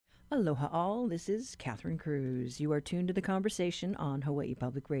Aloha all, this is Catherine Cruz. You are tuned to the conversation on Hawaii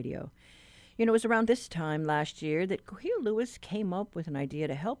Public Radio. You know, it was around this time last year that Kuhio Lewis came up with an idea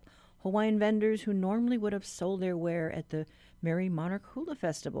to help Hawaiian vendors who normally would have sold their ware at the Merry Monarch Hula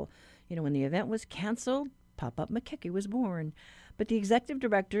Festival. You know, when the event was canceled, Pop-Up Makeke was born. But the executive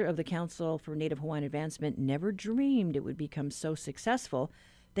director of the Council for Native Hawaiian Advancement never dreamed it would become so successful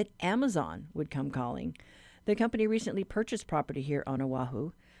that Amazon would come calling. The company recently purchased property here on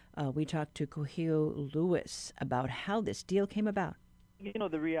Oahu. We talked to Kuhio Lewis about how this deal came about. You know,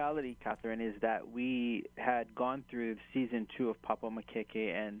 the reality, Catherine, is that we had gone through season 2 of Papa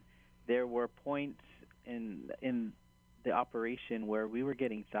Makeke, and there were points in the operation where we were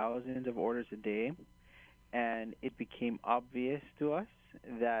getting thousands of orders a day, and it became obvious to us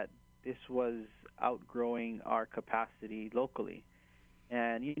that this was outgrowing our capacity locally.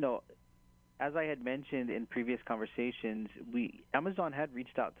 And, you know, as I had mentioned in previous conversations, Amazon had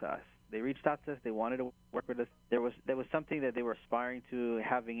reached out to us. They reached out to us. They wanted to work with us. There was something that they were aspiring to,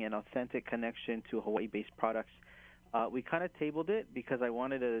 having an authentic connection to Hawaii-based products. We kind of tabled it because I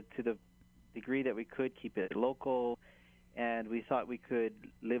wanted to the degree that we could keep it local, and we thought we could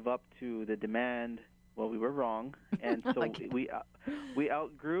live up to the demand. Well, we were wrong, and so we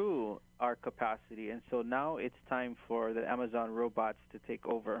outgrew our capacity, and so now it's time for the Amazon robots to take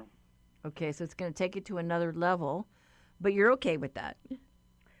over. Okay, so it's going to take it to another level, but you're okay with that?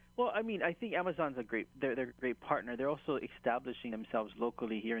 Well, I mean, I think Amazon's they're a great partner. They're also establishing themselves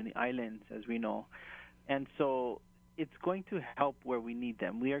locally here in the islands, as we know. And so it's going to help where we need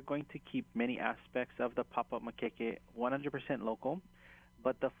them. We are going to keep many aspects of the Pop-Up Makeke 100% local,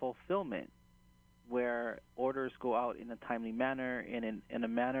 but the fulfillment, where orders go out in a timely manner, in a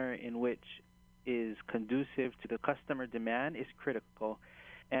manner in which is conducive to the customer demand, is critical.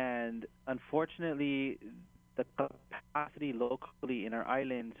 And unfortunately, the capacity locally in our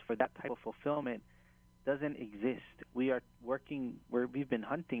islands for that type of fulfillment doesn't exist. We've been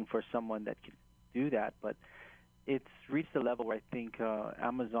hunting for someone that can do that, but it's reached a level where I think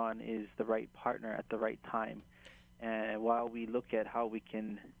Amazon is the right partner at the right time. And while we look at how we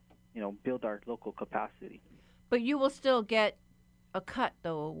can, build our local capacity. But you will still get a cut,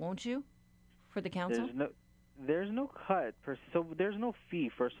 though, won't you, for the council? There's no cut, so there's no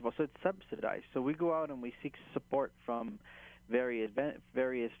fee, first of all, so it's subsidized. So we go out and we seek support from various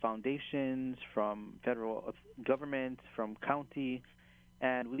foundations, from federal government, from county,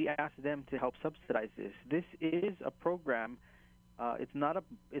 and we ask them to help subsidize this. This is a program. It's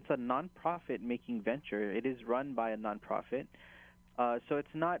a nonprofit making venture. It is run by a nonprofit. So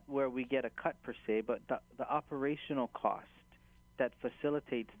it's not where we get a cut per se, but the operational cost that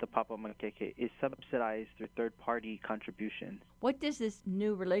facilitates the Papa Makeke is subsidized through third-party contributions. What does this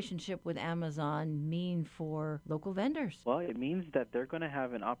new relationship with Amazon mean for local vendors? Well, it means that they're going to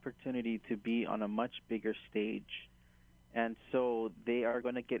have an opportunity to be on a much bigger stage. And so they are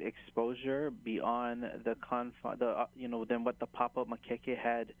going to get exposure beyond than what the Papa Makeke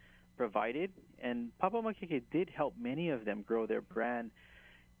had provided. And Papa Makeke did help many of them grow their brand.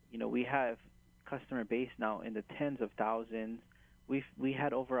 We have customer base now in the tens of thousands. We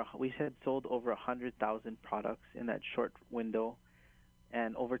had sold over 100,000 products in that short window,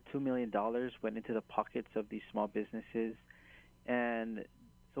 and over $2 million went into the pockets of these small businesses. And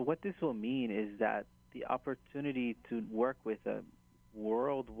so what this will mean is that the opportunity to work with a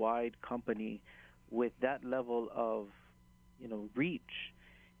worldwide company with that level of reach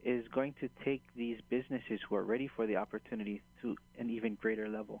is going to take these businesses who are ready for the opportunity to an even greater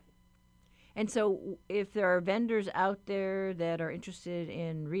level. And so if there are vendors out there that are interested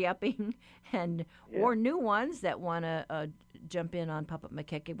in re-upping or new ones that want to jump in on Pop-Up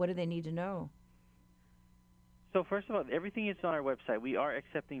Makeke, what do they need to know? So first of all, everything is on our website. We are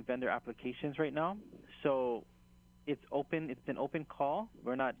accepting vendor applications right now. So it's open. It's an open call.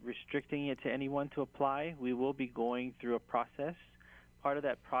 We're not restricting it to anyone to apply. We will be going through a process. Part of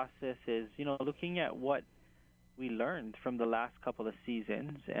that process is, looking at what we learned from the last couple of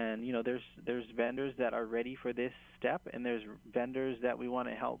seasons, and there's vendors that are ready for this step, and there's vendors that we want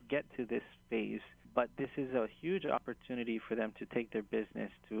to help get to this phase. But this is a huge opportunity for them to take their business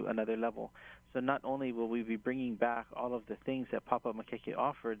to another level. So not only will we be bringing back all of the things that Papa Makeke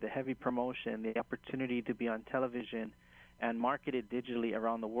offered, the heavy promotion, the opportunity to be on television and marketed digitally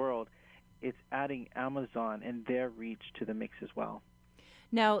around the world, it's adding Amazon and their reach to the mix as well.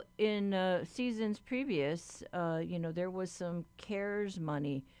 Now, in seasons previous, there was some CARES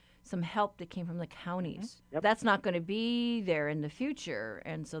money, some help that came from the counties. Mm-hmm. Yep. That's not going to be there in the future,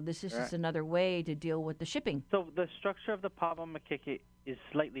 and so this is just another way to deal with the shipping. So the structure of the Papa Makeke is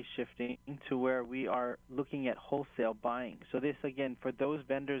slightly shifting to where we are looking at wholesale buying. So this, again, for those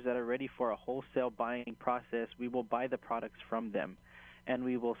vendors that are ready for a wholesale buying process, we will buy the products from them, and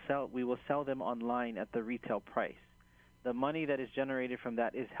we will sell them online at the retail price. The money that is generated from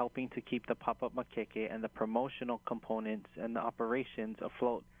that is helping to keep the pop-up makeke and the promotional components and the operations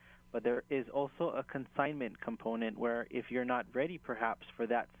afloat. But there is also a consignment component where if you're not ready perhaps for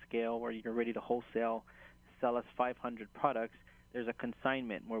that scale where you're ready to wholesale sell us 500 products, there's a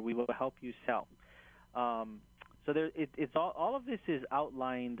consignment where we will help you sell. So it's all of this is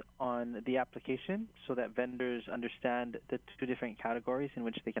outlined on the application so that vendors understand the two different categories in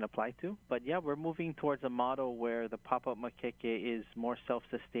which they can apply to. But yeah, we're moving towards a model where the pop-up makeke is more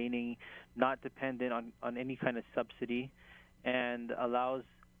self-sustaining, not dependent on any kind of subsidy, and allows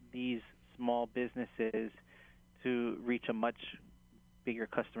these small businesses to reach a much bigger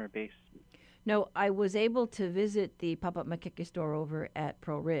customer base. No, I was able to visit the pop-up makeke store over at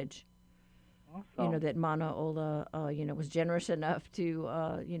Pearl Ridge. Awesome. That Mana Ola, was generous enough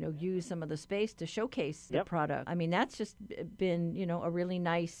to, use some of the space to showcase the product. I mean, that's just been, a really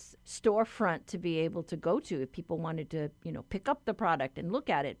nice storefront to be able to go to if people wanted to, pick up the product and look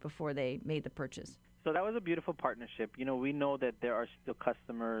at it before they made the purchase. So that was a beautiful partnership. We know that there are still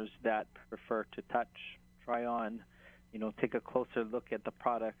customers that prefer to touch, try on, take a closer look at the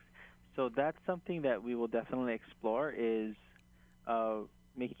products. So that's something that we will definitely explore is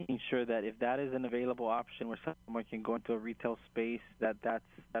making sure that if that is an available option where someone can go into a retail space, that's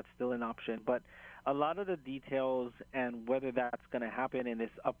still an option. But a lot of the details and whether that's going to happen in this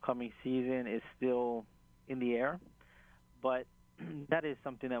upcoming season is still in the air. But that is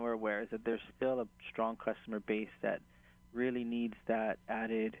something that we're aware is that there's still a strong customer base that really needs that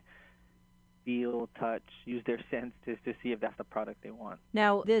added feel, touch, use their senses to see if that's the product they want.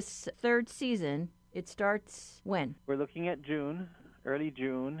 Now, this third season, it starts when? We're looking at June. Early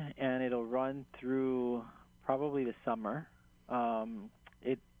June, and it'll run through probably the summer.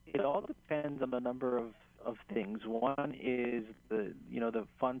 It all depends on the number of things. One is the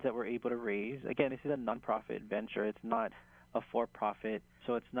funds that we're able to raise. Again, this is a nonprofit venture. It's not a for-profit,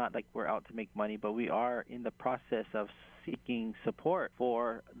 so it's not like we're out to make money, but we are in the process of seeking support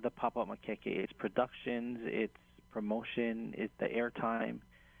for the pop-up makeke. It's productions, it's promotion, it's the airtime,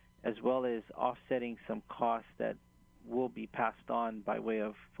 as well as offsetting some costs that will be passed on by way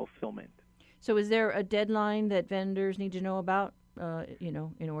of fulfillment. So is there a deadline that vendors need to know about,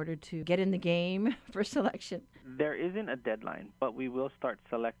 in order to get in the game for selection? There isn't a deadline, but we will start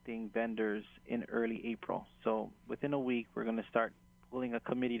selecting vendors in early April. So within a week, we're going to start pulling a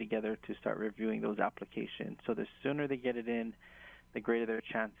committee together to start reviewing those applications. So the sooner they get it in, the greater their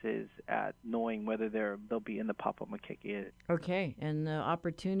chances at knowing whether they'll be in the pop-up makeke. Okay, and the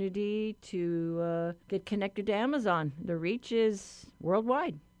opportunity to get connected to Amazon. The reach is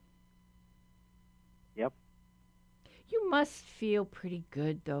worldwide. Yep. You must feel pretty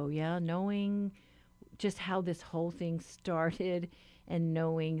good, though, yeah, knowing just how this whole thing started and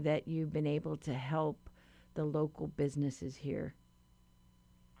knowing that you've been able to help the local businesses here.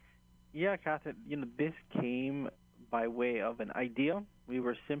 Yeah, Catherine, this came by way of an idea. We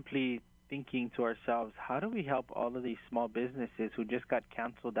were simply thinking to ourselves, how do we help all of these small businesses who just got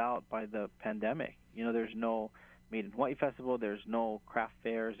canceled out by the pandemic? There's no Made in Hawaii Festival, there's no craft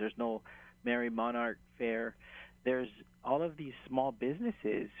fairs, there's no Merry Monarch Fair. There's all of these small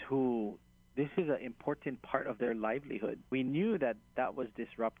businesses who this is an important part of their livelihood. We knew that was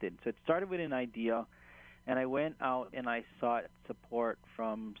disrupted. So it started with an idea, and I went out and I sought support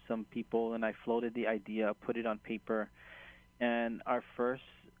from some people, and I floated the idea, put it on paper, and our first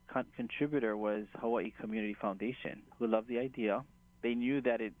contributor was Hawaii Community Foundation, who loved the idea. They knew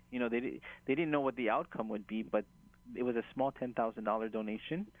that they didn't know what the outcome would be, but it was a small $10,000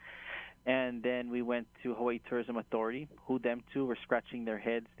 donation. And then we went to Hawaii Tourism Authority, who them too were scratching their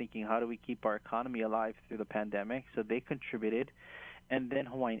heads thinking, how do we keep our economy alive through the pandemic? So they contributed. And then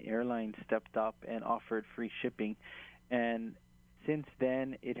Hawaiian Airlines stepped up and offered free shipping. And since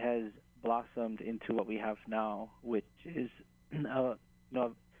then, it has blossomed into what we have now, which is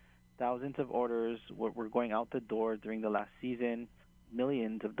thousands of orders were going out the door during the last season,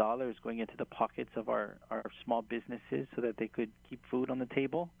 millions of dollars going into the pockets of our small businesses so that they could keep food on the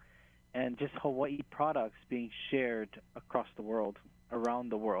table, and just Hawaii products being shared across the world, around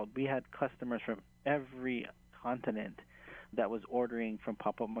the world. We had customers from every continent that was ordering from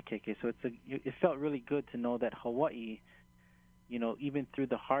Pop-Up Makeke. So it felt really good to know that Hawaii, even through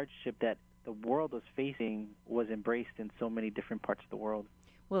the hardship that the world was facing, was embraced in so many different parts of the world.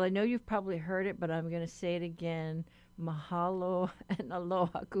 Well, I know you've probably heard it, but I'm going to say it again. Mahalo and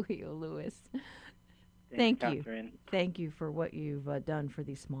aloha, Kuhio Lewis. Thank you. Catherine. Thank you for what you've done for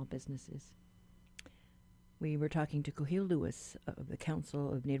these small businesses. We were talking to Kuhio Lewis of the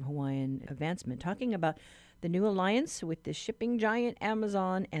Council of Native Hawaiian Advancement, talking about the new alliance with the shipping giant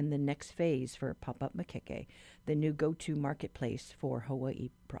Amazon and the next phase for Pop-Up Makeke, the new go-to marketplace for Hawaii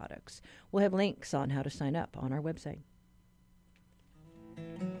products. We'll have links on how to sign up on our website.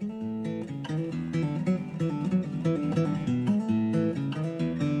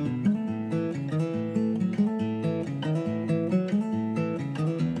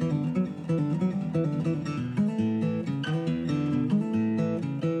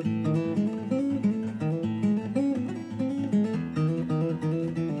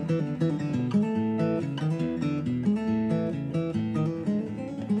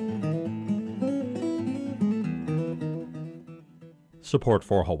 Support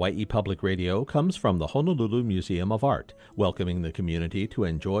for Hawaii Public Radio comes from the Honolulu Museum of Art, welcoming the community to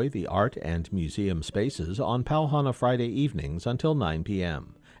enjoy the art and museum spaces on Pauhana Friday evenings until 9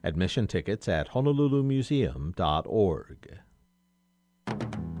 p.m. Admission tickets at honolulumuseum.org.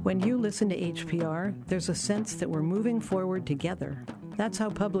 When you listen to HPR, there's a sense that we're moving forward together. That's how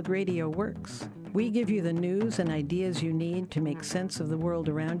public radio works. We give you the news and ideas you need to make sense of the world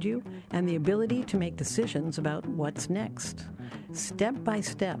around you and the ability to make decisions about what's next. Step by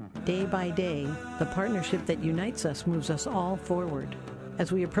step, day by day, the partnership that unites us moves us all forward.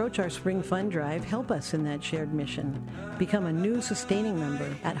 As we approach our Spring Fund Drive, help us in that shared mission. Become a new sustaining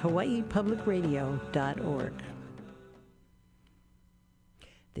member at hawaiipublicradio.org.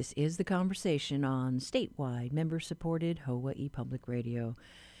 This is The Conversation on statewide, member-supported Hawaii Public Radio.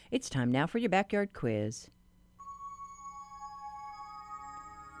 It's time now for your backyard quiz.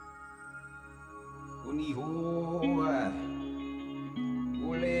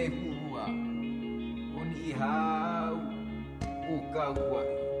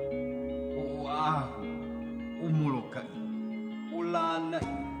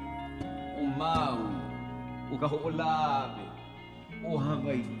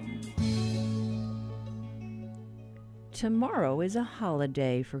 Tomorrow is a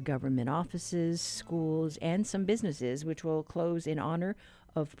holiday for government offices, schools, and some businesses, which will close in honor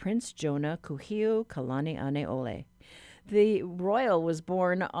of Prince Jonah Kuhio Kalani'aneole. The royal was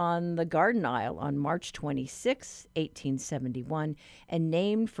born on the Garden Isle on March 26, 1871, and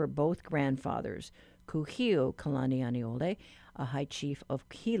named for both grandfathers, Kuhio Kalani'aneole, a high chief of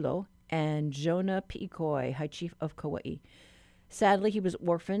Hilo, and Jonah Pi'ikoi, high chief of Kauai. Sadly, he was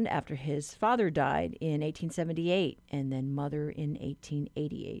orphaned after his father died in 1878 and then mother in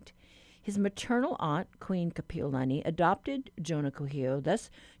 1888. His maternal aunt, Queen Kapiolani, adopted Jonah Kuhio, thus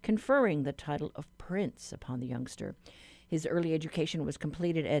conferring the title of prince upon the youngster. His early education was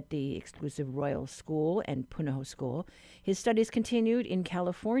completed at the exclusive Royal School and Punahou School. His studies continued in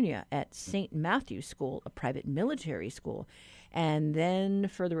California at St. Matthew's School, a private military school, and then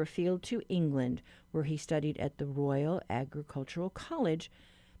further afield to England, where he studied at the Royal Agricultural College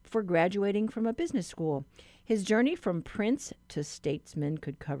before graduating from a business school. His journey from prince to statesman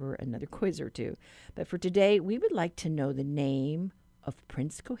could cover another quiz or two. But for today, we would like to know the name of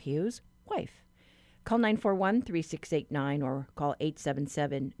Prince Kuhio's wife. Call 941-3689 or call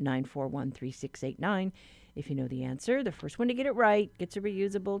 877-941-3689. If you know the answer, the first one to get it right gets a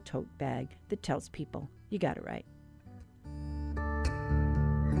reusable tote bag that tells people you got it right.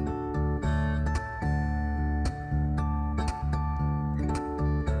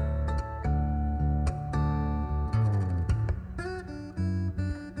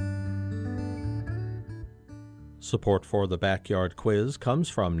 Support for the Backyard Quiz comes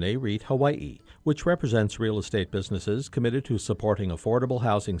from NAREIT Hawaii, which represents real estate businesses committed to supporting affordable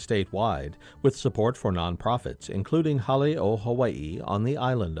housing statewide, with support for nonprofits, including Hale o Hawaii on the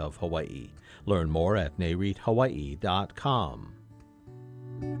island of Hawaii. Learn more at nareithawaii.com.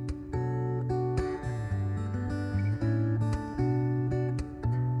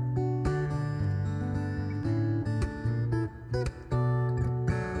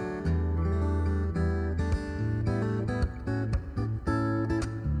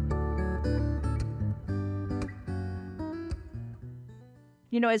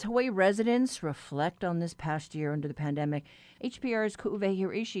 You know, as Hawaii residents reflect on this past year under the pandemic, HPR's Ku'uwehi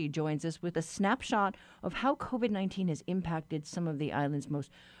Hiraishi joins us with a snapshot of how COVID-19 has impacted some of the island's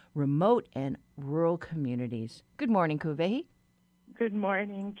most remote and rural communities. Good morning, Ku'uwehi. Good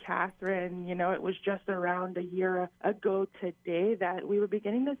morning, Catherine. You know, it was just around a year ago today that we were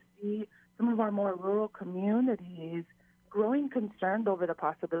beginning to see some of our more rural communities growing concerned over the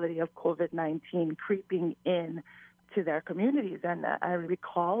possibility of COVID-19 creeping in to their communities. And I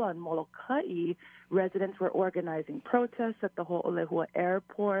recall on Molokai, residents were organizing protests at the Ho'olehua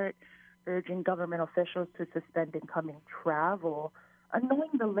airport, urging government officials to suspend incoming travel, knowing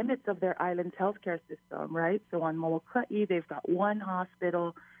the limits of their island's healthcare system, right? So on Molokai, they've got one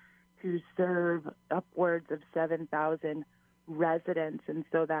hospital to serve upwards of 7,000 residents. And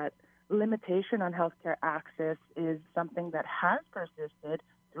so that limitation on healthcare access is something that has persisted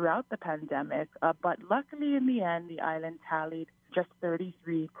throughout the pandemic. But luckily, in the end, the island tallied just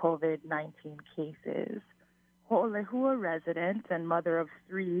 33 COVID-19 cases. Ho'olehua resident and mother of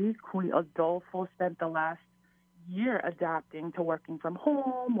three, Kui Adolfo, spent the last year adapting to working from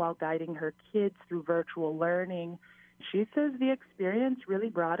home while guiding her kids through virtual learning. She says the experience really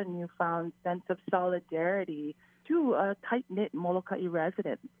brought a newfound sense of solidarity to a tight-knit Molokai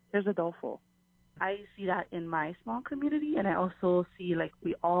residents. Here's Adolfo. I see that in my small community, and I also see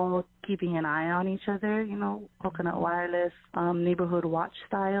we all keeping an eye on each other, Coconut Wireless, neighborhood watch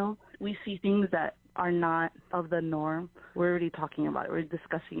style. We see things that are not of the norm. We're already talking about it. We're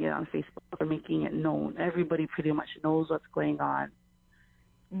discussing it on Facebook. We're making it known. Everybody pretty much knows what's going on.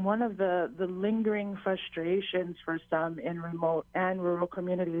 One of the lingering frustrations for some in remote and rural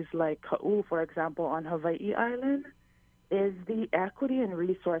communities like Ka'u, for example, on Hawaii Island, is the equity and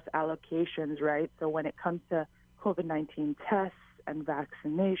resource allocations, right? So when it comes to COVID-19 tests and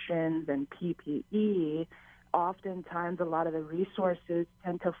vaccinations and PPE, oftentimes a lot of the resources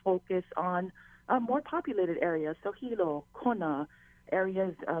tend to focus on more populated areas, so Hilo, Kona,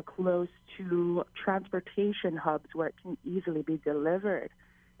 areas close to transportation hubs where it can easily be delivered.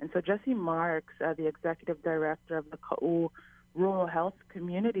 And so Jesse Marks, the executive director of the Ka'u Rural Health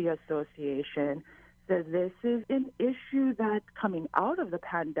Community Association, says this is an issue that coming out of the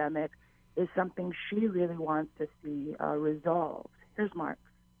pandemic is something she really wants to see resolved. Here's Marks.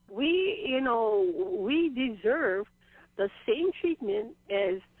 We deserve the same treatment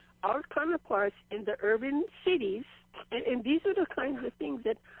as our counterparts in the urban cities, and these are the kinds of things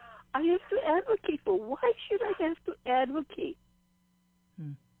that I have to advocate for. Why should I have to advocate?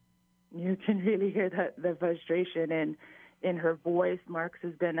 You can really hear the frustration in her voice. Marks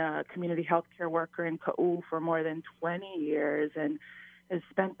has been a community healthcare worker in Ka'u for more than 20 years and has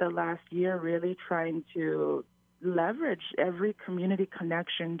spent the last year really trying to leverage every community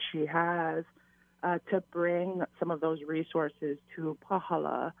connection she has to bring some of those resources to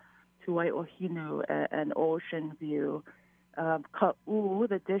Pahala, to Waiohinu and Ocean View. Ka'u,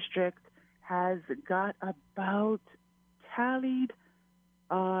 the district, has got about tallied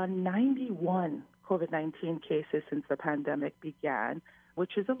 91 COVID-19 cases since the pandemic began,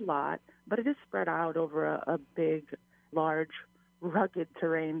 which is a lot, but it is spread out over a big, large, rugged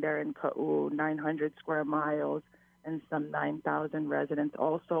terrain there in Ka'u, 900 square miles and some 9,000 residents,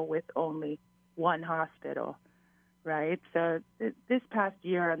 also with only one hospital, right? So this past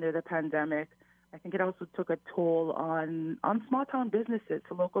year under the pandemic, I think it also took a toll on small-town businesses,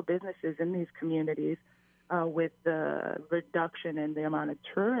 local businesses in these communities, with the reduction in the amount of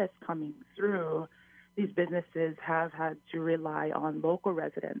tourists coming through. These businesses have had to rely on local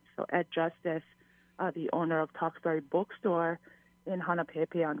residents. So Ed Justice, the owner of Talksbury Bookstore in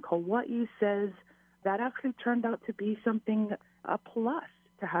Hanapepe on Kauai, says that actually turned out to be a plus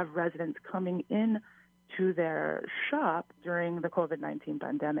to have residents coming in to their shop during the COVID-19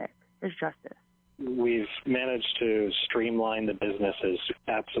 pandemic. Here's Justice. We've managed to streamline the business as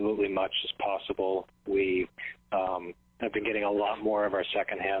absolutely much as possible. We have been getting a lot more of our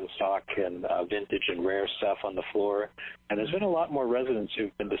secondhand stock and vintage and rare stuff on the floor. And there's been a lot more residents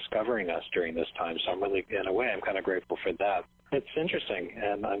who've been discovering us during this time. So I'm really, in a way, I'm kind of grateful for that. It's interesting,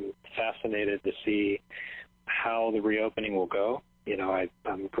 and I'm fascinated to see how the reopening will go.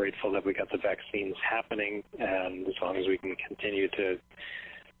 I'm grateful that we got the vaccines happening, and as long as we can continue to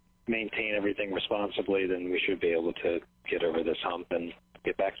maintain everything responsibly, then we should be able to get over this hump and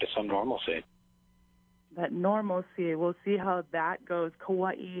get back to some normalcy. That normalcy, we'll see how that goes.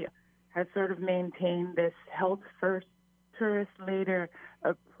 Kauai has sort of maintained this health-first, tourist-later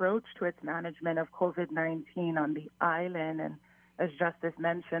approach to its management of COVID-19 on the island. And as Justice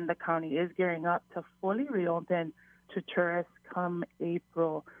mentioned, the county is gearing up to fully reopen to tourists come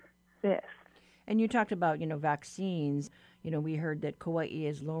April 5th. And you talked about, vaccines. We heard that Kauai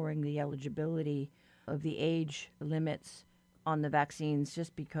is lowering the eligibility of the age limits on the vaccines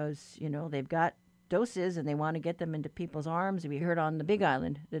just because, they've got doses and they want to get them into people's arms. We heard on the Big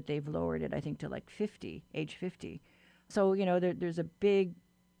Island that they've lowered it, I think, to age 50. So, there's a big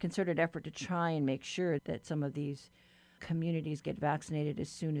concerted effort to try and make sure that some of these communities get vaccinated as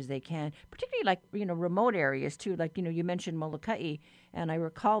soon as they can, particularly remote areas too. You mentioned Molokai, and I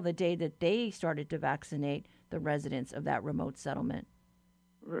recall the day that they started to vaccinate the residents of that remote settlement.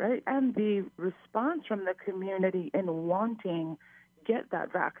 Right, and the response from the community in wanting, get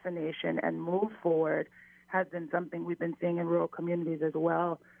that vaccination and move forward has been something we've been seeing in rural communities as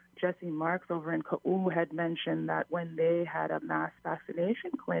well. Jesse Marks over in Ka'u had mentioned that when they had a mass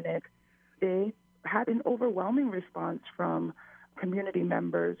vaccination clinic, they had an overwhelming response from community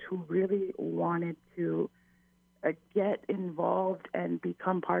members who really wanted to get involved and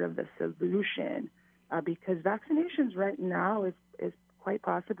become part of the solution, because vaccinations right now is quite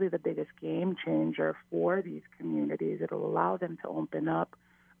possibly the biggest game changer for these communities. It'll allow them to open up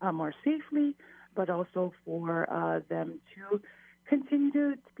more safely, but also for them to continue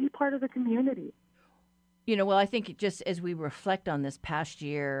to be part of the community. Well, I think just as we reflect on this past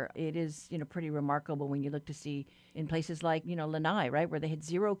year, it is, pretty remarkable when you look to see in places like, Lanai, right, where they had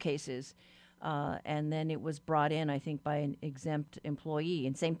 0 cases. And then it was brought in, I think, by an exempt employee.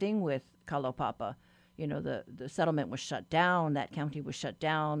 And same thing with Kalaupapa. The settlement was shut down. That county was shut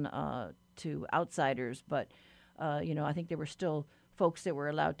down to outsiders. But, I think there were still folks that were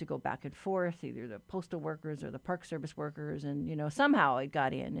allowed to go back and forth, either the postal workers or the Park Service workers. And, somehow it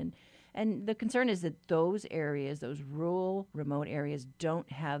got in. And the concern is that those areas, those rural, remote areas, don't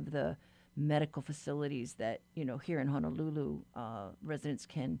have the medical facilities that, here in Honolulu, residents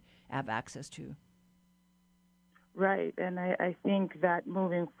can have access to. Right, and I think that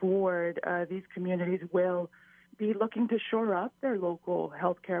moving forward, these communities will be looking to shore up their local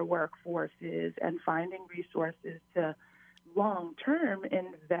healthcare workforces and finding resources to long-term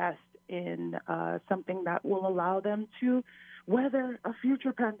invest in something that will allow them to weather a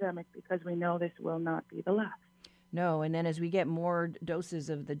future pandemic, because we know this will not be the last. No, and then as we get more doses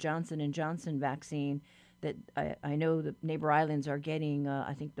of the Johnson & Johnson vaccine, that I know the neighbor islands are getting,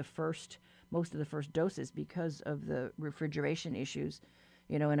 I think, most of the first doses because of the refrigeration issues.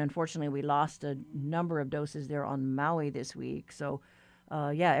 And unfortunately we lost a number of doses there on Maui this week. So,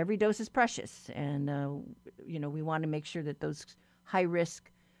 every dose is precious. And, we want to make sure that those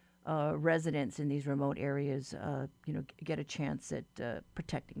high-risk residents in these remote areas, get a chance at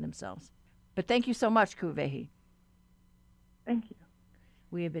protecting themselves. But thank you so much, Kuvehi. Thank you.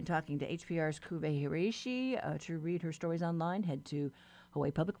 We have been talking to HPR's Kuvehi Hiraishi. To read her stories online, head to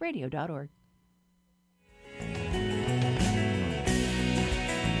hawaiipublicradio.org.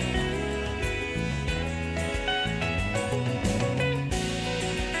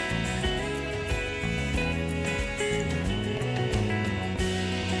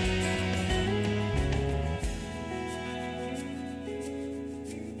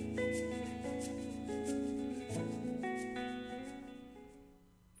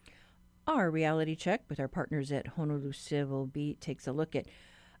 Our reality check with our partners at Honolulu Civil Beat takes a look at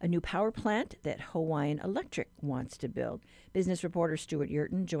a new power plant that Hawaiian Electric wants to build. Business reporter Stuart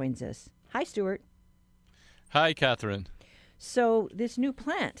Yurton joins us. Hi, Stuart. Hi, Catherine. So this new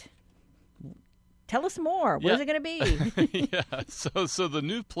plant, tell us more. What is it going to be? So the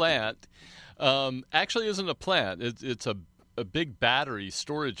new plant actually isn't a plant. It's a big battery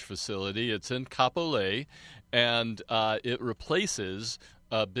storage facility. It's in Kapolei, and it replaces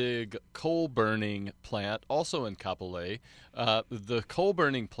a big coal-burning plant, also in Kapolei. The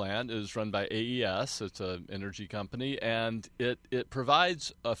coal-burning plant is run by AES. It's an energy company, and it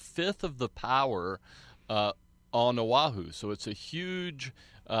provides a fifth of the power on Oahu. So it's a huge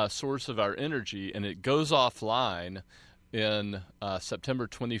source of our energy, and it goes offline in September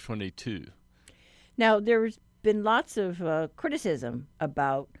 2022. Now, there's been lots of criticism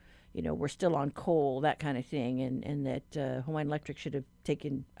about we're still on coal, that kind of thing, and that Hawaiian Electric should have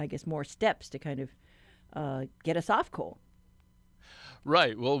taken, I guess, more steps to kind of get us off coal.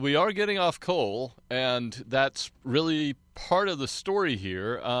 Right. Well, we are getting off coal, and that's really part of the story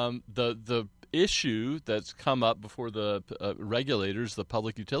here. The issue that's come up before the regulators, the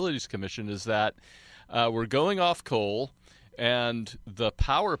Public Utilities Commission, is that we're going off coal, and the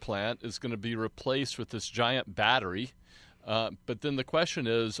power plant is going to be replaced with this giant battery. But then the question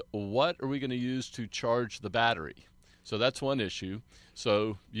is, what are we going to use to charge the battery? So that's one issue.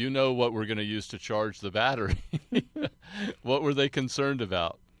 So you know what we're going to use to charge the battery. What were they concerned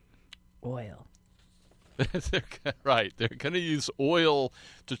about? Oil. Right. They're going to use oil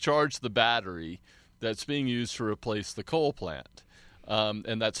to charge the battery that's being used to replace the coal plant.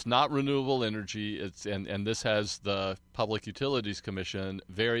 And that's not renewable energy. And this has the Public Utilities Commission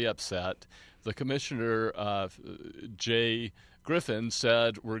very upset. The commissioner, Jay Griffin,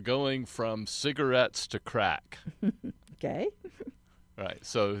 said we're going from cigarettes to crack. Okay. Right.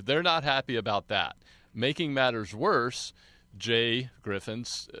 So they're not happy about that. Making matters worse, Jay Griffin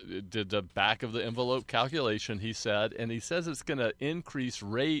did the back of the envelope calculation, he said, and he says it's going to increase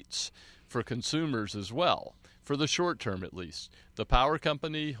rates for consumers as well, for the short term at least. The power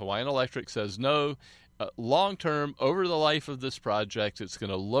company, Hawaiian Electric, says no. long term, over the life of this project, it's going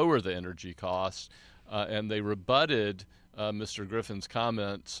to lower the energy costs. And they rebutted Mr. Griffin's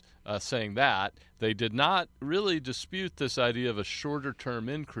comments saying that. They did not really dispute this idea of a shorter-term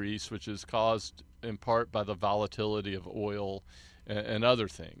increase, which is caused in part by the volatility of oil and other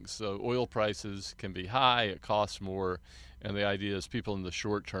things. So oil prices can be high, it costs more, and the idea is people in the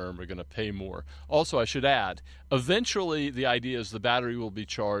short term are going to pay more. Also, I should add, eventually the idea is the battery will be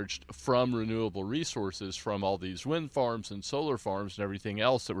charged from renewable resources, from all these wind farms and solar farms and everything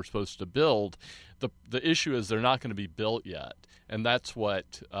else that we're supposed to build. The issue is they're not going to be built yet, and that's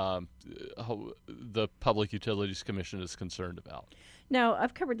what the Public Utilities Commission is concerned about. Now,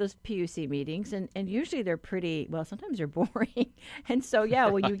 I've covered those PUC meetings, and usually they're pretty, well, sometimes they're boring. And so, yeah,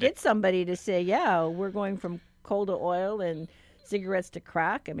 when you get somebody to say, yeah, we're going from coal to oil and cigarettes to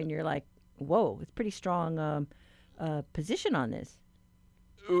crack, I mean, you're like, whoa, it's pretty strong position on this.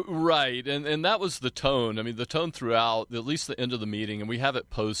 Right, and that was the tone. I mean, the tone throughout, at least the end of the meeting, and we have it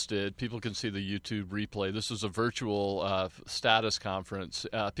posted. People can see the YouTube replay. This was a virtual status conference.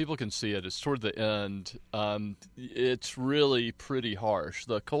 People can see it. It's toward the end. It's really pretty harsh.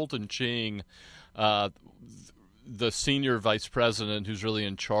 The Colton Ching, the senior vice president who's really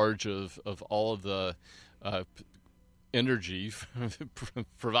in charge of all of the energy,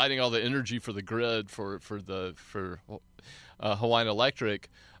 providing all the energy for the grid for Hawaiian Electric,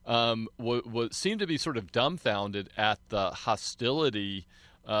 seemed to be sort of dumbfounded at the hostility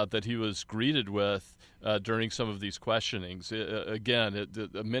that he was greeted with during some of these questionings.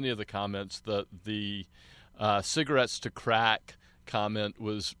 Many of the comments, the cigarettes to crack comment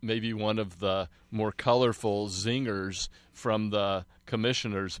was maybe one of the more colorful zingers from the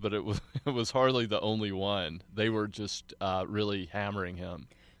commissioners, but it was hardly the only one. They were just really hammering him.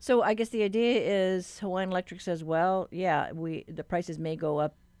 So I guess the idea is Hawaiian Electric says, well, yeah, the prices may go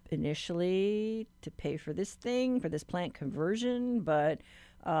up initially to pay for this thing, for this plant conversion, but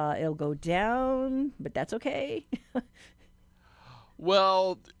it'll go down, but that's okay.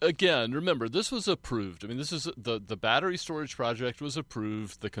 Well, again, remember, this was approved. I mean, this is the battery storage project was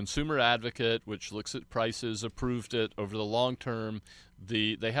approved. The Consumer Advocate, which looks at prices, approved it over the long term.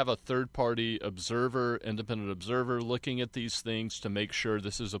 They have a third-party observer, independent observer, looking at these things to make sure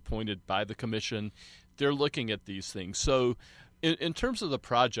this is appointed by the commission. They're looking at these things. So in terms of the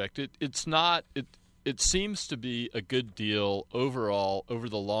project, it seems to be a good deal overall over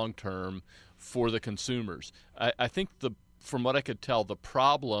the long term for the consumers. I think from what I could tell, the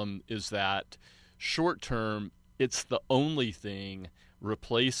problem is that short term, it's the only thing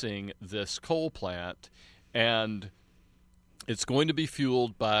replacing this coal plant, and it's going to be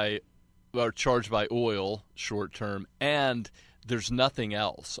fueled by or charged by oil short term, and there's nothing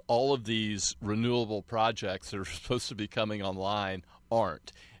else. All of these renewable projects that are supposed to be coming online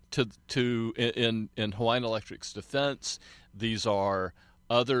aren't. In Hawaiian Electric's defense, these are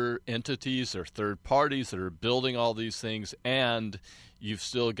other entities or third parties that are building all these things, and you've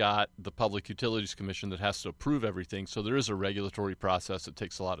still got the Public Utilities Commission that has to approve everything. So there is a regulatory process that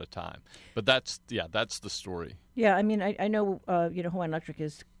takes a lot of time. But that's the story. Yeah, I mean, I know Hawaiian Electric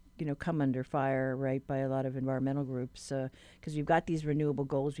is come under fire, right, by a lot of environmental groups because we've got these renewable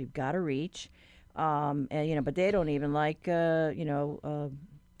goals we've got to reach, but they don't even like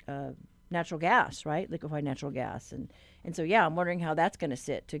natural gas, right? Liquefied natural gas. And so, yeah, I'm wondering how that's going to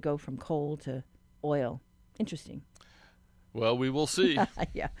sit to go from coal to oil. Interesting. Well, we will see.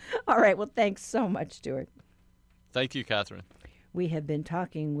 Yeah. All right. Well, thanks so much, Stuart. Thank you, Catherine. We have been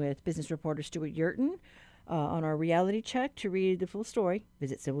talking with business reporter Stuart Yurton on our reality check. To read the full story,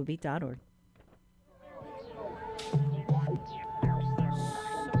 visit civilbeat.org.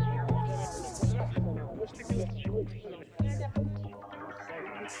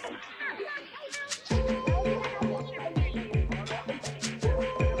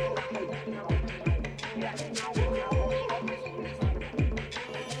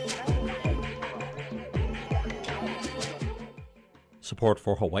 Support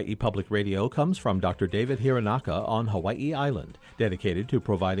for Hawaii Public Radio comes from Dr. David Hironaka on Hawaii Island, dedicated to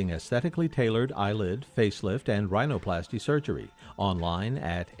providing aesthetically tailored eyelid, facelift, and rhinoplasty surgery. Online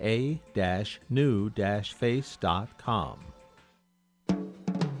at a-new-face.com.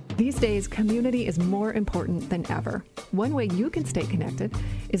 These days, community is more important than ever. One way you can stay connected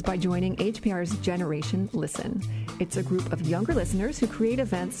is by joining HPR's Generation Listen. It's a group of younger listeners who create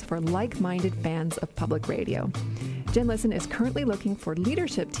events for like-minded fans of public radio. Gen Listen is currently looking for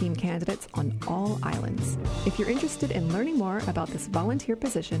leadership team candidates on all islands. If you're interested in learning more about this volunteer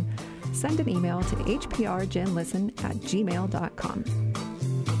position, send an email to hprgenlisten@gmail.com.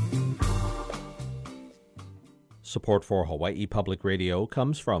 Support for Hawaii Public Radio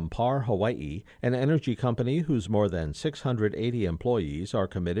comes from PAR Hawaii, an energy company whose more than 680 employees are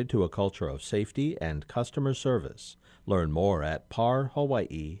committed to a culture of safety and customer service. Learn more at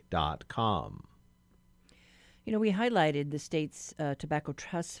parhawaii.com. You know, we highlighted the state's Tobacco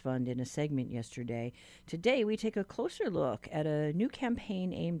Trust Fund in a segment yesterday. Today, we take a closer look at a new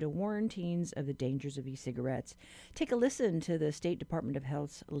campaign aimed to warn teens of the dangers of e-cigarettes. Take a listen to the State Department of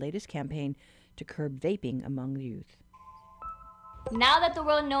Health's latest campaign to curb vaping among youth. Now that the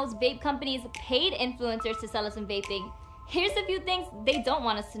world knows vape companies paid influencers to sell us some vaping, here's a few things they don't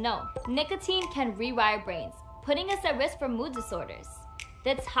want us to know. Nicotine can rewire brains, putting us at risk for mood disorders.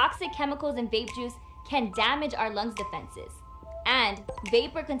 The toxic chemicals in vape juice can damage our lungs' defenses. And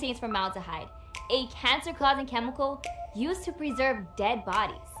vapor contains formaldehyde, a cancer-causing chemical used to preserve dead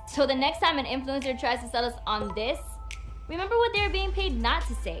bodies. So the next time an influencer tries to sell us on this, remember what they were being paid not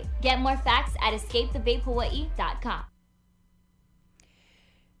to say. Get more facts at escapethevapehawaii.com.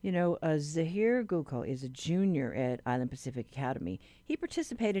 You know, Zahir Guko is a junior at Island Pacific Academy. He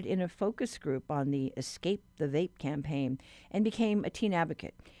participated in a focus group on the Escape the Vape campaign and became a teen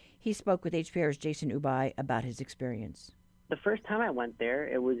advocate. He spoke with HPR's Jason Ubai about his experience. The first time I went there,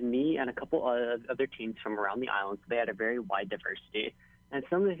 it was me and a couple of other teens from around the island, so they had a very wide diversity. And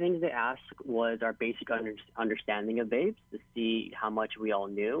some of the things they asked was our basic understanding of vapes to see how much we all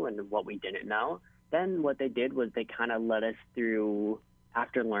knew and what we didn't know. Then what they did was they kind of led us through,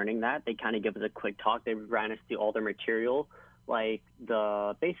 after learning that, they kind of give us a quick talk. They ran us through all their material, like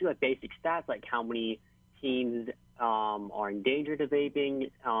the basic stats, like how many teens are endangered of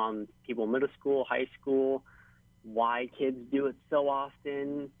vaping, people in middle school, high school, why kids do it so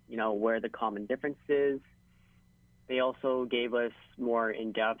often, you know, where the common difference is. They also gave us more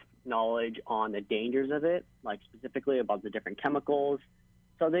in-depth knowledge on the dangers of it, like specifically about the different chemicals.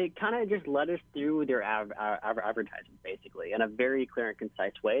 So they kind of just led us through their advertisements, basically, in a very clear and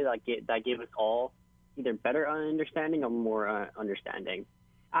concise way that gave us all either better understanding or more understanding.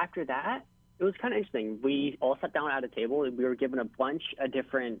 After that, it was kind of interesting. We all sat down at a table. We were given a bunch of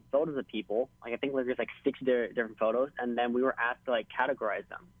different photos of people. Like I think there's like 6 different photos, and then we were asked to like categorize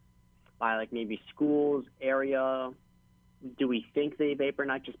them by like maybe schools, area. Do we think they vape or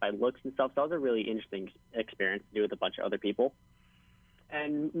not, just by looks and stuff? So that was a really interesting experience to do with a bunch of other people.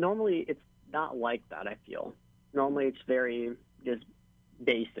 And normally it's not like that, I feel. Normally it's very just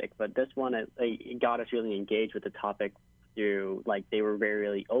basic, but this one, it got us really engaged with the topic through, like, they were very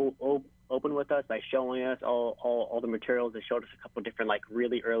really open with us by showing us all the materials. They showed us a couple different, like,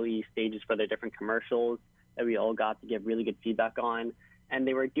 really early stages for their different commercials that we all got to give really good feedback on. And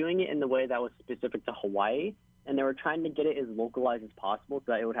they were doing it in the way that was specific to Hawaii, and they were trying to get it as localized as possible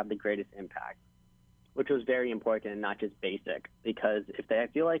so that it would have the greatest impact, which was very important and not just basic. Because I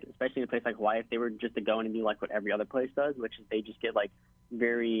feel like, especially in a place like Hawaii, if they were just to go in and do like what every other place does, which is they just get like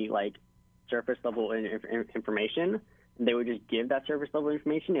very like surface level information, and they would just give that surface level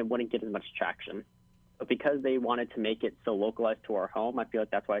information, it wouldn't get as much traction. But because they wanted to make it so localized to our home, I feel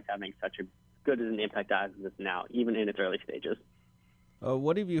like that's why it's having such a good an impact as it is now, even in its early stages.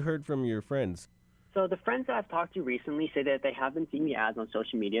 What have you heard from your friends? So the friends that I've talked to recently say that they have been seeing the ads on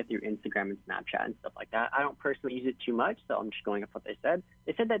social media through Instagram and Snapchat and stuff like that. I don't personally use it too much, so I'm just going off what they said.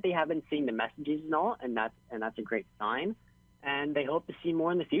 They said that they have been seeing the messages and all, and that's a great sign. And they hope to see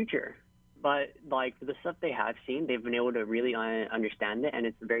more in the future. But like the stuff they have seen, they've been able to really understand it, and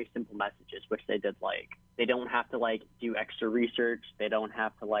it's very simple messages, which they did like. They don't have to like do extra research. They don't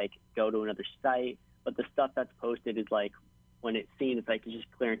have to like go to another site. But the stuff that's posted is like, when it's seen, it's like it's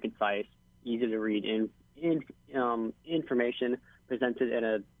just clear and concise, easy to read information presented in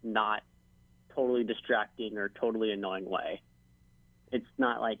a not totally distracting or totally annoying way. It's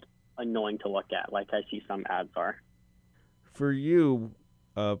not like annoying to look at like I see some ads are. For you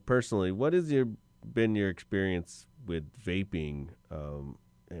personally, what has been your experience with vaping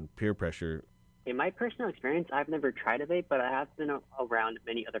and peer pressure? In my personal experience, I've never tried a vape, but I have been around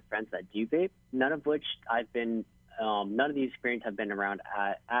many other friends that do vape, none of which none of these experiences have been around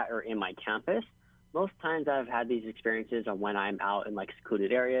at or in my campus. Most times I've had these experiences are when I'm out in like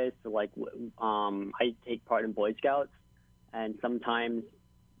secluded areas. So like I take part in Boy Scouts, and sometimes,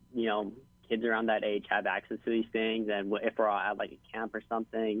 you know, kids around that age have access to these things. And if we're out at like a camp or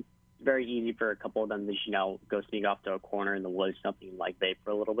something, it's very easy for a couple of them to, you know, go sneak off to a corner in the woods, something like vape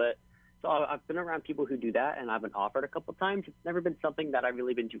for a little bit. So I've been around people who do that, and I've been offered a couple times. It's never been something that I've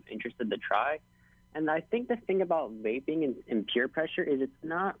really been too interested to try. And I think the thing about vaping and peer pressure is it's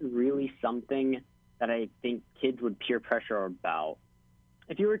not really something that I think kids would peer pressure about.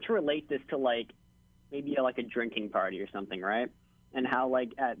 If you were to relate this to like maybe like a drinking party or something, right? and how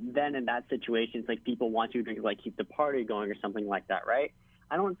like then in that situation, it's like people want you to like keep the party going or something like that, right?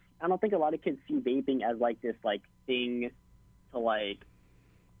 I don't think a lot of kids see vaping as like this like thing to like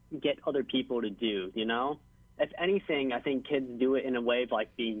get other people to do, you know? If anything, I think kids do it in a way of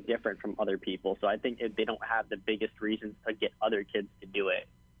like being different from other people. So I think if they don't have the biggest reasons to get other kids to do it.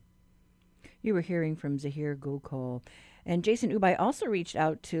 You were hearing from Zahir Gokul. And Jason Ubay also reached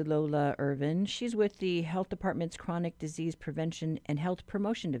out to Lola Irvin. She's with the Health Department's Chronic Disease Prevention and Health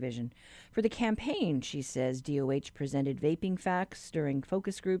Promotion Division. For the campaign, she says, DOH presented vaping facts during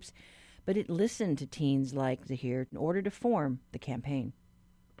focus groups, but it listened to teens like Zahir in order to form the campaign.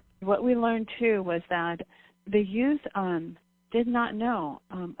 What we learned, too, was that the youth did not know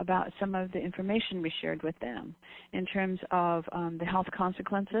about some of the information we shared with them in terms of the health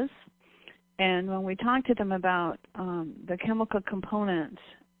consequences. And when we talked to them about the chemical components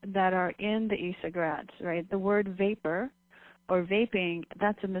that are in the e-cigarettes, right, the word vapor or vaping,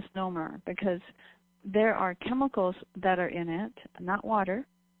 that's a misnomer because there are chemicals that are in it, not water.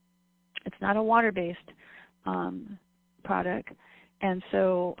 It's not a water-based product. And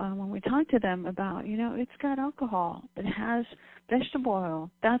so when we talk to them about, it's got alcohol, it has vegetable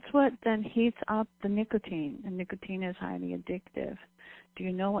oil, that's what then heats up the nicotine, and nicotine is highly addictive. Do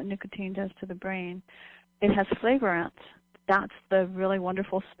you know what nicotine does to the brain? It has flavorants. That's the really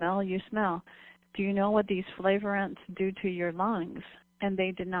wonderful smell you smell. Do you know what these flavorants do to your lungs? And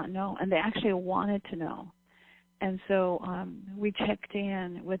they did not know, and they actually wanted to know. And so we checked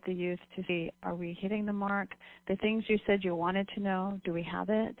in with the youth to see, are we hitting the mark? The things you said you wanted to know, do we have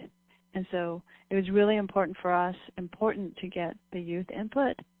it? And so it was really important for us, to get the youth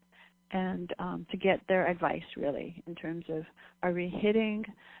input and to get their advice, really, in terms of, are we hitting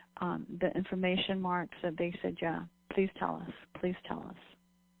the information marks that they said, yeah, please tell us, please tell us.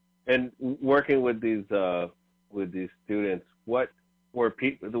 And working with these students, what were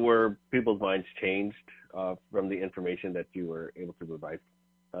people's minds changed from the information that you were able to provide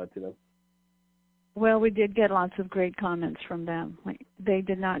to them? Well, we did get lots of great comments from them. Like, they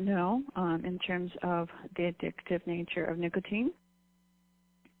did not know in terms of the addictive nature of nicotine.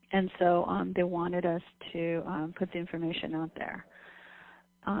 And so they wanted us to put the information out there.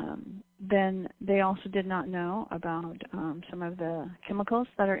 Then they also did not know about some of the chemicals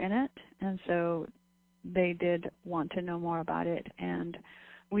that are in it, and so they did want to know more about it. And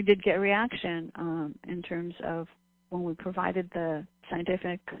we did get reaction in terms of when we provided the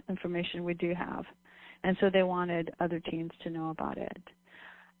scientific information we do have. And so they wanted other teens to know about it.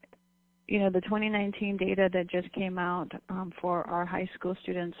 The 2019 data that just came out for our high school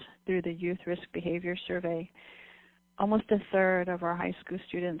students through the Youth Risk Behavior Survey, almost a third of our high school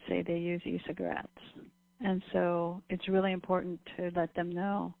students say they use e-cigarettes. And so it's really important to let them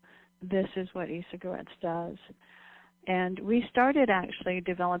know this is what e-cigarettes does. And we started actually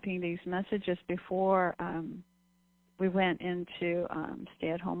developing these messages before we went into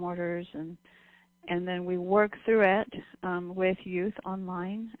stay-at-home orders, and then we worked through it with youth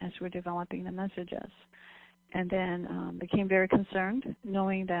online as we're developing the messages. And then became very concerned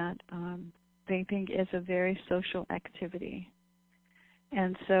knowing that vaping is a very social activity.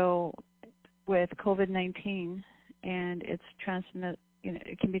 And so with COVID-19 and its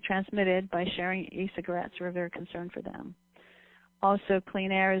it can be transmitted by sharing e-cigarettes, we're very concerned for them. Also,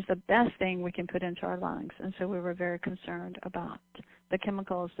 clean air is the best thing we can put into our lungs, and so we were very concerned about the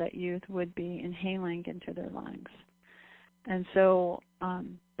chemicals that youth would be inhaling into their lungs. And so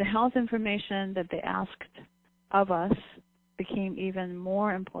the health information that they asked of us became even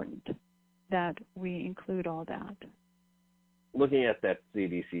more important, that we include all that. Looking at that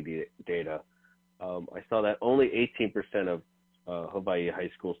CDC data, I saw that only 18% of Hawaii high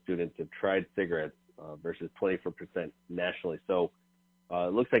school students have tried cigarettes versus 24% nationally. So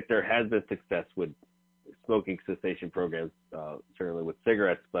it looks like there has been success with smoking cessation programs, certainly with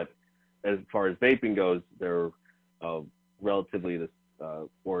cigarettes, but as far as vaping goes, they're relatively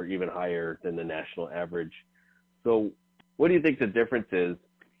or even higher than the national average. So what do you think the difference is?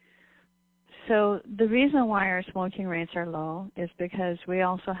 So the reason why our smoking rates are low is because we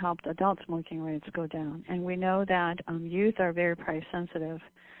also helped adult smoking rates go down. And we know that youth are very price sensitive.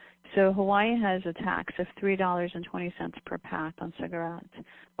 So Hawaii has a tax of $3.20 per pack on cigarettes.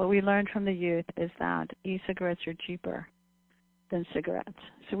 What we learned from the youth is that e-cigarettes are cheaper than cigarettes.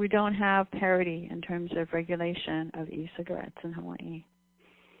 So we don't have parity in terms of regulation of e-cigarettes in Hawaii.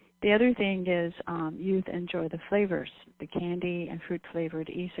 The other thing is youth enjoy the flavors, the candy and fruit-flavored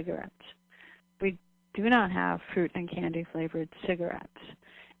e-cigarettes. We do not have fruit and candy-flavored cigarettes.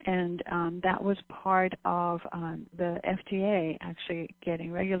 And that was part of the FDA actually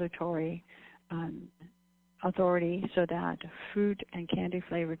getting regulatory authority so that fruit and candy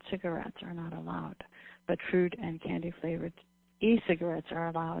flavored cigarettes are not allowed, but fruit and candy flavored e-cigarettes are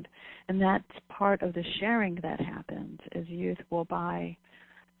allowed. And that's part of the sharing that happens, is youth will buy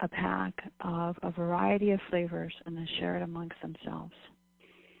a pack of a variety of flavors and then share it amongst themselves.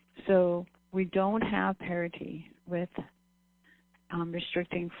 So we don't have parity with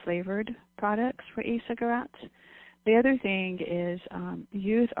restricting flavored products for e-cigarettes. The other thing is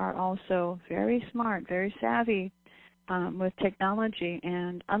youth are also very smart, very savvy with technology.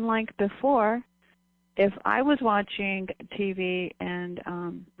 And unlike before, if I was watching TV and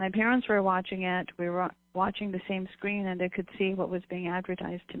my parents were watching it, we were watching the same screen and they could see what was being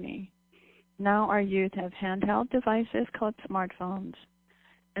advertised to me. Now our youth have handheld devices called smartphones,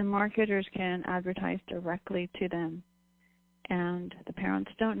 and marketers can advertise directly to them. And the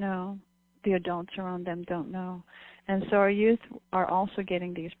parents don't know, the adults around them don't know. And so our youth are also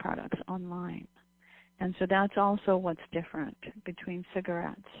getting these products online. And so that's also what's different between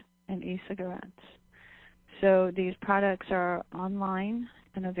cigarettes and e-cigarettes. So these products are online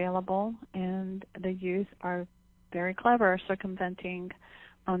and available, and the youth are very clever circumventing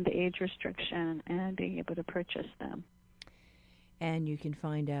the age restriction and being able to purchase them. And you can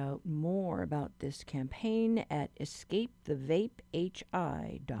find out more about this campaign at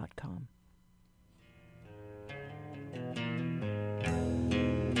escapethevapehi.com.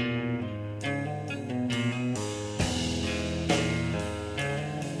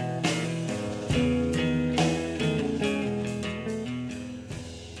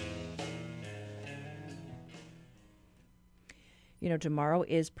 You know, tomorrow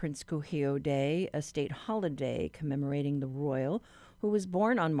is Prince Kuhio Day, a state holiday commemorating the royal who was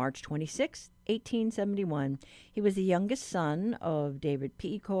born on March 26, 1871. He was the youngest son of David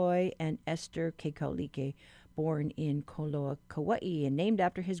Pi'ikoi and Esther Kekaulike, born in Koloa, Kauai, and named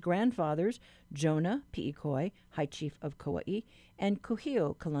after his grandfathers, Jonah Pi'ikoi, High Chief of Kauai, and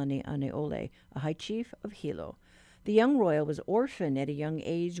Kuhio Kalani Aneole, a High Chief of Hilo. The young royal was orphaned at a young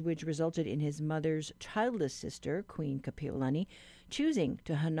age, which resulted in his mother's childless sister, Queen Kapiolani, choosing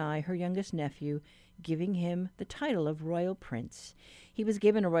to hanai her youngest nephew, giving him the title of royal prince. He was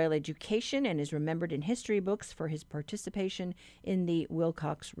given a royal education and is remembered in history books for his participation in the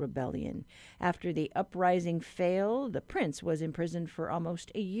Wilcox Rebellion. After the uprising failed, the prince was imprisoned for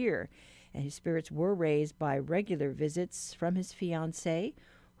almost a year, and his spirits were raised by regular visits from his fiancée,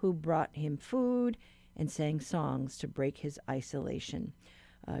 who brought him food and sang songs to break his isolation.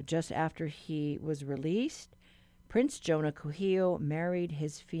 Just after he was released, Prince Jonah Kuhio married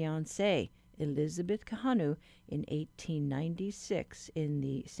his fiancée, Elizabeth Kahanu, in 1896 in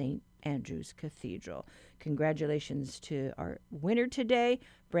the St. Andrew's Cathedral. Congratulations to our winner today,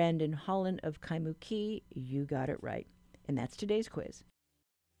 Brandon Holland of Kaimuki. You got it right. And that's today's quiz.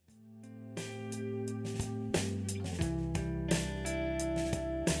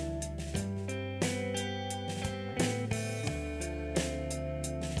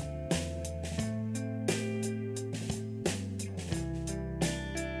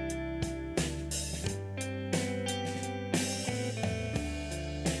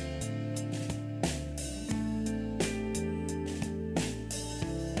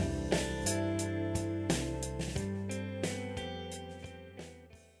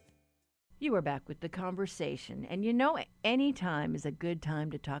 You are back with the conversation. And you know, any time is a good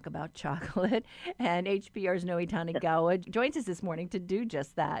time to talk about chocolate. And HPR's Noe Tanigawa joins us this morning to do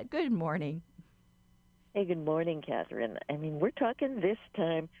just that. Good morning. Hey, good morning, Catherine. I mean, we're talking this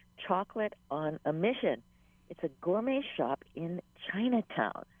time chocolate on a mission. It's a gourmet shop in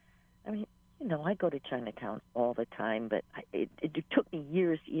Chinatown. I mean, you know, I go to Chinatown all the time, but it took me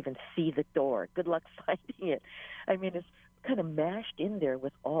years to even see the door. Good luck finding it. I mean, it's kind of mashed in there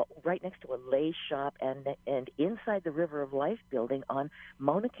with all right next to a lace shop and inside the River of Life building on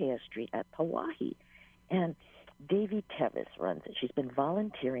Mauna Kea Street at Pauahi. And Davy Tevis runs it. She's been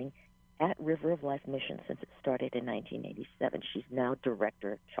volunteering at River of Life Mission since it started in 1987. She's now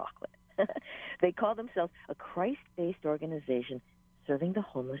director of chocolate. They call themselves a Christ-based organization serving the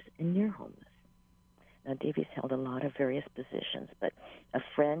homeless and near homeless. Now, Davy's held a lot of various positions, but a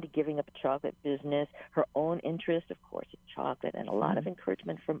friend giving up a chocolate business, her own interest, of course, in chocolate, and a lot of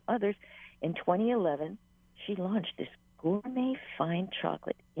encouragement from others. In 2011, she launched this gourmet fine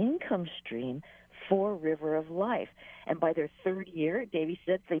chocolate income stream for River of Life. And by their third year, Davy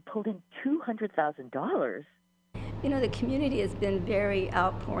said they pulled in $200,000. You know, the community has been very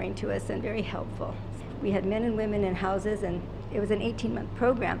outpouring to us and very helpful. We had men and women in houses, and it was an 18-month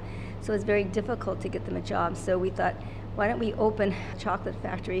program, so it was very difficult to get them a job. So we thought, why don't we open a chocolate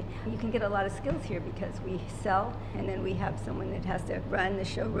factory? You can get a lot of skills here because we sell, and then we have someone that has to run the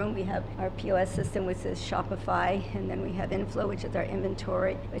showroom. We have our POS system, which is Shopify, and then we have Inflow, which is our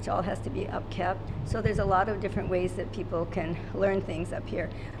inventory, which all has to be upkept. So there's a lot of different ways that people can learn things up here.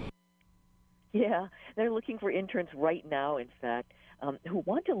 Yeah, they're looking for interns right now, in fact, who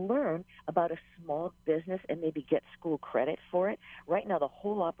want to learn about a small business and maybe get school credit for it. Right now, the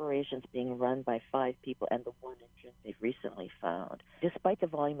whole operation's being run by 5 people and the one intern they've recently found. Despite the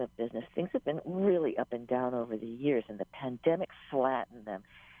volume of business, things have been really up and down over the years, and the pandemic flattened them.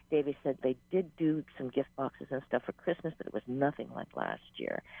 Davey said they did do some gift boxes and stuff for Christmas, but it was nothing like last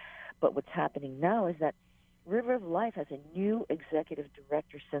year. But what's happening now is that River of Life has a new executive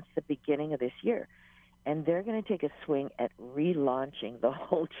director since the beginning of this year, and they're going to take a swing at relaunching the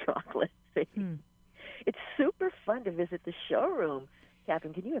whole chocolate thing. It's super fun to visit the showroom.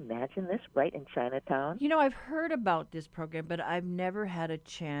 Catherine, can you imagine this right in Chinatown? You know, I've heard about this program, but I've never had a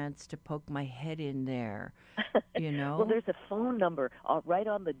chance to poke my head in there, you know? Well, there's a phone number right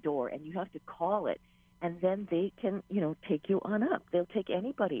on the door, and you have to call it, and then they can, take you on up. They'll take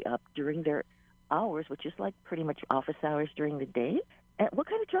anybody up during their hours, which is like pretty much office hours during the day. And what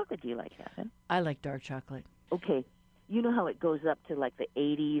kind of chocolate do you like, Catherine? I like dark chocolate. Okay. You know how it goes up to like the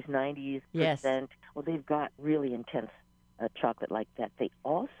 80s, 90s Yes. percent? Well, they've got really intense chocolate like that. They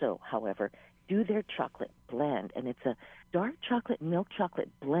also, however, do their chocolate blend, and it's a dark chocolate, milk chocolate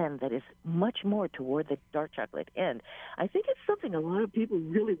blend that is much more toward the dark chocolate end. I think it's something a lot of people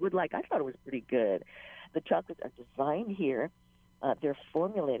really would like. I thought it was pretty good. The chocolates are designed here. They're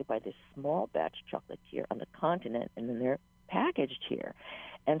formulated by this small batch chocolatier on the continent, and then they're packaged here.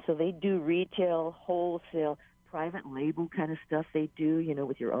 And so they do retail, wholesale, private label kind of stuff they do,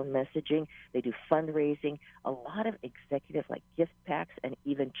 with your own messaging. They do fundraising, a lot of executive, like gift packs, and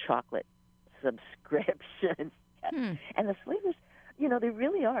even chocolate subscriptions. And the flavors, they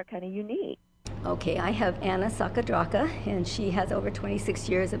really are kind of unique. Okay, I have Anna Sakadraka, and she has over 26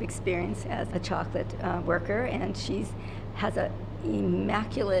 years of experience as a chocolate worker, and has a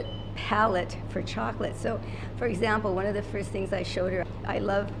immaculate palate for chocolate. So, for example, one of the first things I showed her, I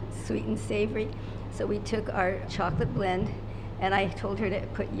love sweet and savory. So we took our chocolate blend, and I told her to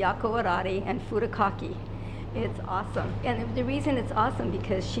put yako arari and furikake. It's awesome. And the reason it's awesome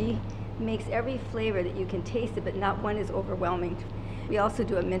because she makes every flavor that you can taste it, but not one is overwhelming. We also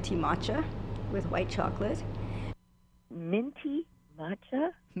do a minty matcha with white chocolate. Minty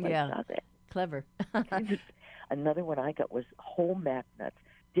matcha? Yeah, chocolate. Clever. Another one I got was whole mac nuts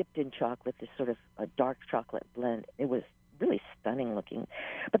dipped in chocolate, this sort of a dark chocolate blend. It was really stunning looking.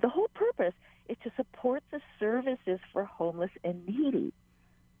 But the whole purpose is to support the services for homeless and needy.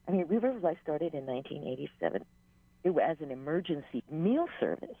 I mean, River of Life started in 1987 as an emergency meal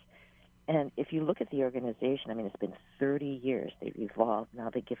service. And if you look at the organization, I mean, it's been 30 years. They've evolved. Now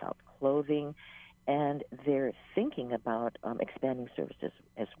they give out clothing, and they're thinking about expanding services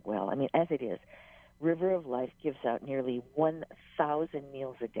as well. I mean, as it is, River of Life gives out nearly 1,000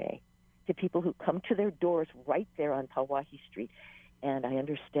 meals a day to people who come to their doors right there on Tawahi Street. And I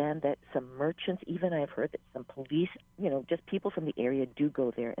understand that some merchants, even I've heard that some police, just people from the area do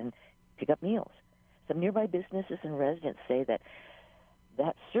go there and pick up meals. Some nearby businesses and residents say that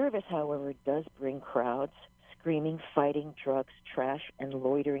service, however, does bring crowds, screaming, fighting, drugs, trash, and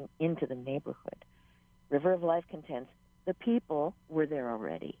loitering into the neighborhood. River of Life contends the people were there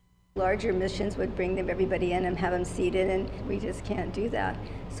already. Larger missions would bring everybody in and have them seated, and we just can't do that.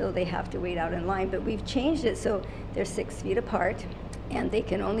 So they have to wait out in line. But we've changed it so they're 6 feet apart, and they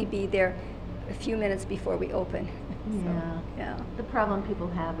can only be there a few minutes before we open. Yeah. The problem people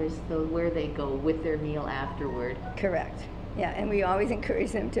have is where they go with their meal afterward. Correct. Yeah, and we always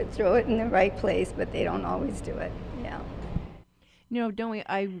encourage them to throw it in the right place, but they don't always do it. Yeah. Don't we?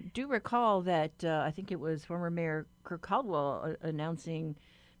 I do recall that I think it was former Mayor Kirk Caldwell announcing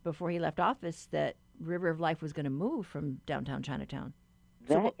before he left office that River of Life was going to move from downtown Chinatown.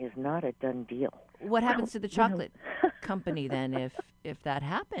 That is not a done deal. What happens to the chocolate company then if that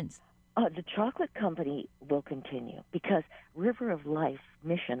happens? The chocolate company will continue because River of Life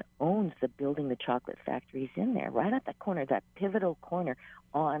Mission owns the building the chocolate factories in there, right at that corner, that pivotal corner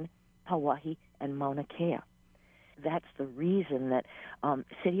on Hawaii and Mauna Kea. That's the reason that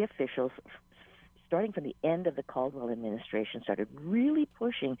city officials, starting from the end of the Caldwell administration, started really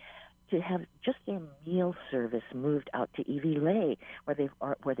pushing to have just their meal service moved out to Iwilei, where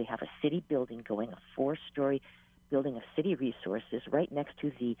they have a city building going, a 4-story building of city resources right next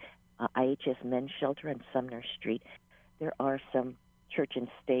to the IHS Men's Shelter on Sumner Street. There are some church and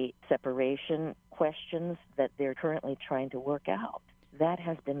state separation questions that they're currently trying to work out. That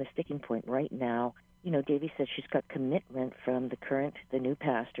has been the sticking point right now. Davy says she's got commitment from the new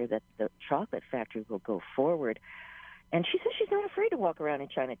pastor that the chocolate factory will go forward. And she says she's not afraid to walk around in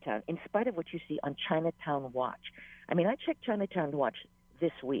Chinatown, in spite of what you see on Chinatown Watch. I mean, I checked Chinatown Watch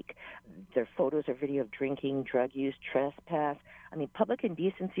this week. There are photos or video of drinking, drug use, trespass. I mean, public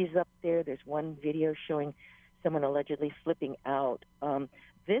indecency is up there. There's one video showing someone allegedly flipping out.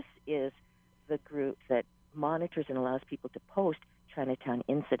 This is the group that monitors and allows people to post Chinatown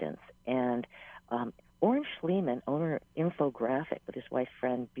incidents. And Orange Schliemann, owner of Infographic, with his wife,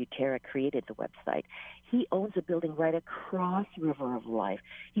 friend Butera, created the website. He owns a building right across River of Life.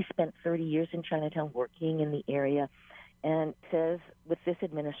 He spent 30 years in Chinatown working in the area and says with this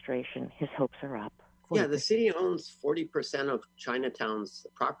administration, his hopes are up. Yeah, the city owns 40% of Chinatown's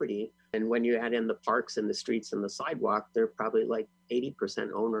property. And when you add in the parks and the streets and the sidewalk, they're probably like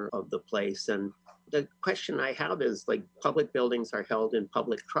 80% owner of the place. And the question I have is, like, public buildings are held in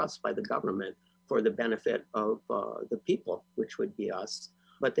public trust by the government for the benefit of the people, which would be us.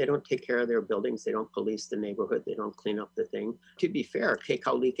 But they don't take care of their buildings. They don't police the neighborhood. They don't clean up the thing. To be fair,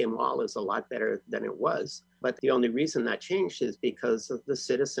 Keke Mall is a lot better than it was. But the only reason that changed is because of the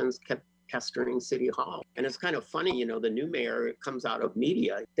citizens kept pestering City Hall. And it's kind of funny, the new mayor comes out of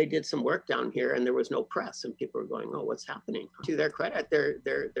media. They did some work down here and there was no press, and people are going, oh, what's happening? To their credit,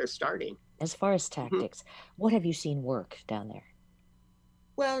 they're starting. As far as tactics, what have you seen work down there?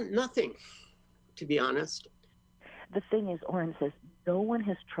 Well, nothing, to be honest. The thing is, Oren says, no one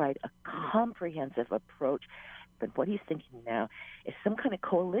has tried a comprehensive approach. But what he's thinking now is some kind of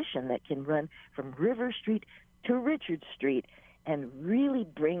coalition that can run from River Street to Richard Street and really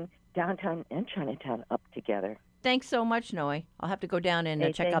bring downtown and Chinatown up together. Thanks so much, Noe. I'll have to go down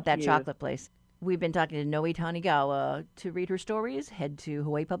and check out that chocolate place. We've been talking to Noe Tanigawa. To read her stories, head to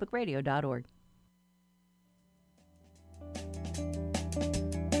hawaiipublicradio.org.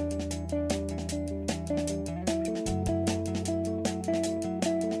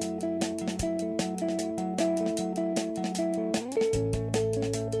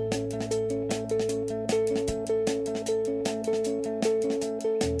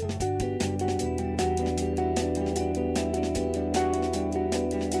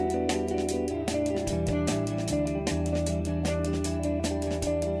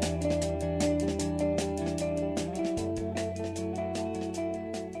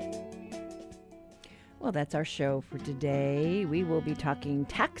 Well, that's our show for today. We will be talking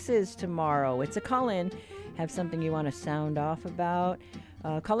taxes tomorrow. It's a call-in. Have something you want to sound off about?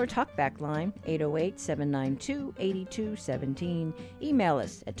 Call our talkback line, 808-792-8217. Email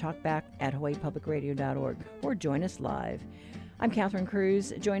us at talkback@hawaiipublicradio.org or join us live. I'm Catherine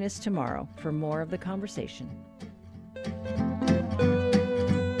Cruz. Join us tomorrow for more of the conversation.